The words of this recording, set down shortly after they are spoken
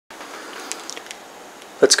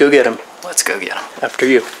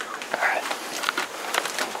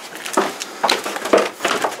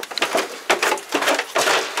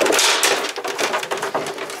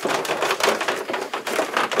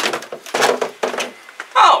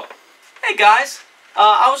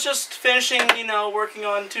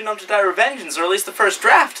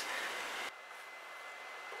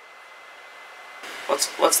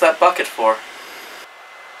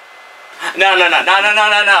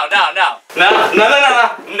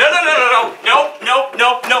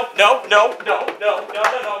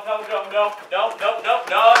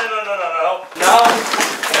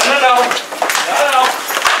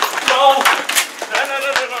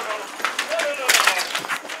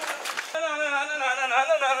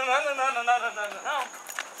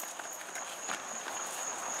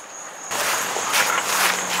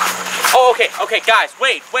Oh, okay, guys,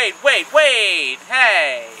 wait.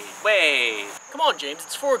 Hey, wait. Come on, James,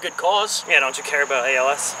 it's for a good cause. Yeah, don't you care about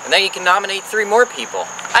ALS? And then you can nominate 3 more people.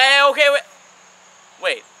 Hey, okay,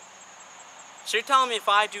 wait. So you're telling me if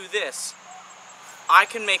I do this, I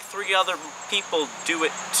can make 3 other people do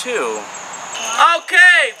it too?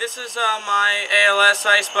 Okay, this is my ALS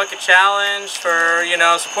Ice Bucket Challenge for, you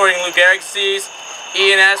know, supporting Lou Gehrig's disease.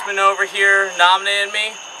 Ian Esmond over here nominated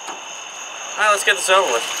me. Alright, let's get this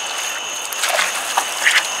over with.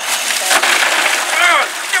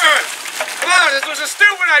 Come on, this was a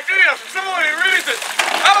stupid idea for so many reasons.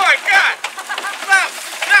 Oh my God! No!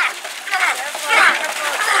 Come on!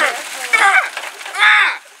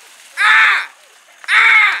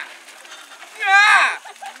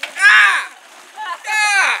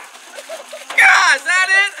 God, is that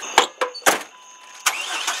it?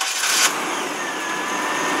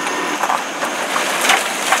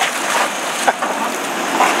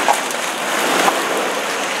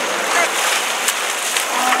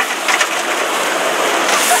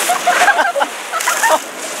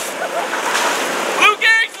 Lou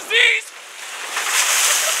Gehrig's disease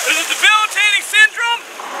is a debilitating syndrome.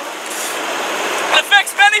 It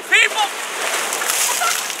affects many people.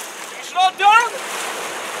 You should all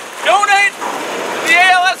donate to the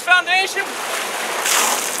ALS Foundation.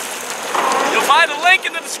 You'll find a link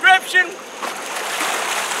in the description.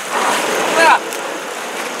 Yeah.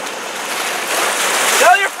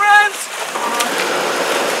 Tell your friends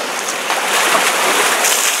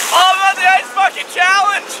all about the Ice Bucket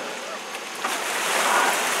Challenge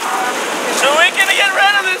so we can get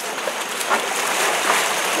rid of this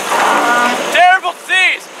terrible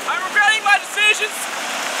disease. I'm regretting my decisions,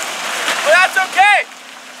 but that's okay,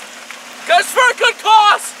 because it's for a good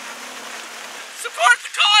cause. Support the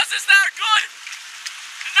causes that are good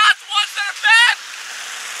and not the ones that are bad,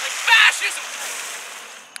 like fascism.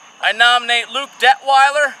 I nominate Luke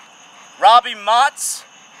Detweiler, Robbie Motz,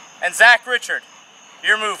 and Zach Richard.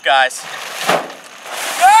 Your move, guys.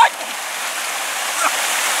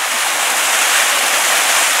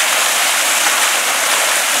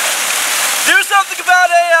 Do something about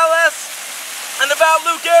ALS and about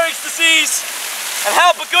Lou Gehrig's disease and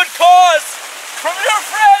help a good cause from your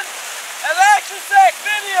friends at Action Sack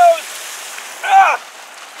Videos.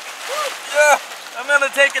 I'm gonna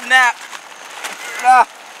take a nap.